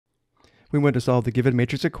We want to solve the given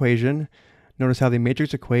matrix equation. Notice how the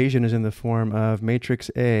matrix equation is in the form of matrix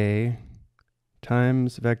A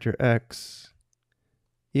times vector x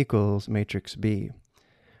equals matrix B.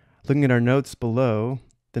 Looking at our notes below,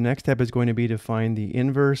 the next step is going to be to find the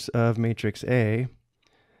inverse of matrix A,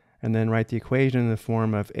 and then write the equation in the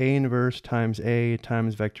form of A inverse times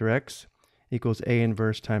vector x equals A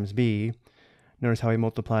inverse times B. Notice how we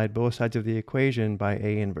multiplied both sides of the equation by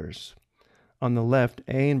A inverse. On the left,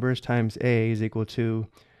 A inverse times A is equal to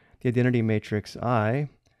the identity matrix I,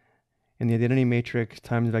 and the identity matrix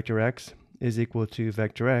times vector x is equal to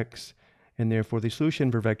vector x, and therefore the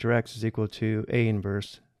solution for vector x is equal to A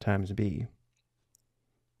inverse times B.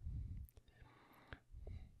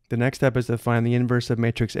 The next step is to find the inverse of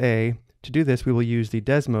matrix A. To do this, we will use the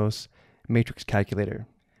Desmos matrix calculator.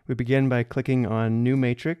 We begin by clicking on New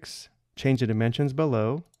Matrix, change the dimensions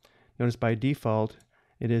below. Notice by default,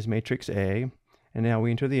 it is matrix A, and now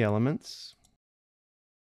we enter the elements.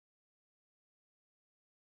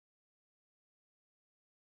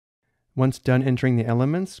 Once done entering the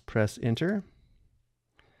elements, press Enter.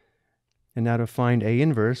 And now to find A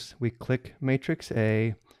inverse, we click matrix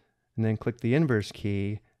A, and then click the inverse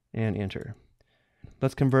key, and enter.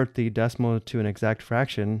 Let's convert the decimal to an exact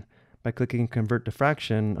fraction by clicking Convert to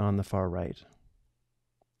Fraction on the far right.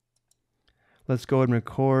 Let's go ahead and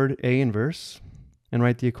record A inverse and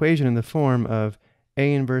write the equation in the form of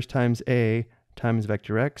A inverse times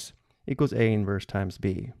vector x equals A inverse times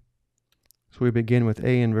B. So we begin with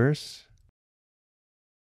A inverse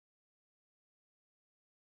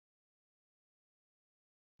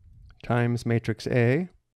times matrix A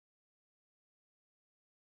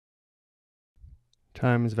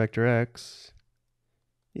times vector x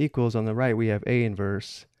equals, on the right we have A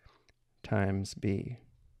inverse times B.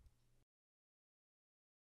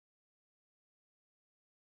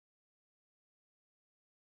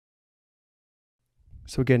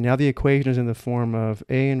 So again, now the equation is in the form of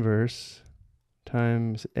A inverse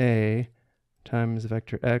times A times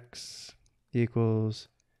vector x equals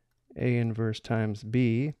A inverse times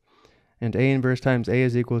B, and A inverse times A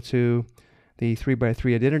is equal to the 3 by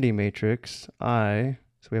 3 identity matrix I,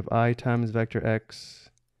 so we have I times vector x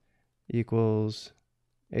equals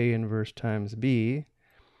A inverse times B.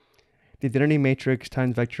 The identity matrix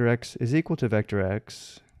times vector x is equal to vector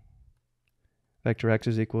x. Vector x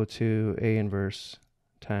is equal to A inverse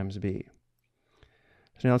times B.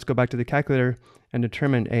 So now let's go back to the calculator and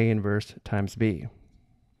determine A inverse times B.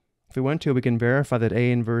 If we want to, we can verify that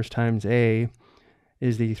A inverse times A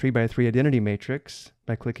is the 3 by 3 identity matrix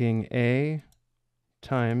by clicking A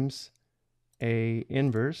times A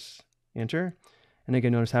inverse, enter. And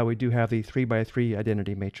again, notice how we do have the 3 by 3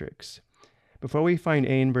 identity matrix. Before we find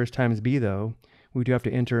A inverse times B though, we do have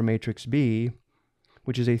to enter matrix B,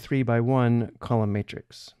 which is a 3 by 1 column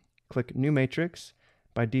matrix. Click New Matrix.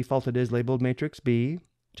 By default, it is labeled matrix B.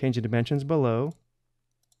 Change the dimensions below.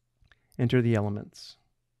 Enter the elements.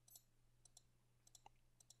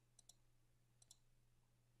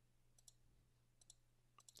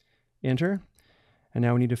 Enter. And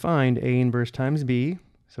now we need to find A inverse times B.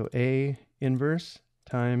 So A inverse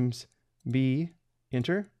times B,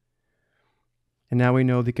 enter. And now we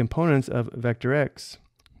know the components of vector x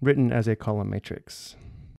written as a column matrix,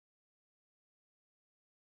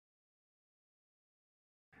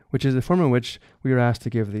 which is the form in which we are asked to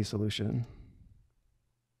give the solution.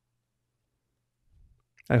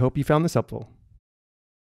 I hope you found this helpful.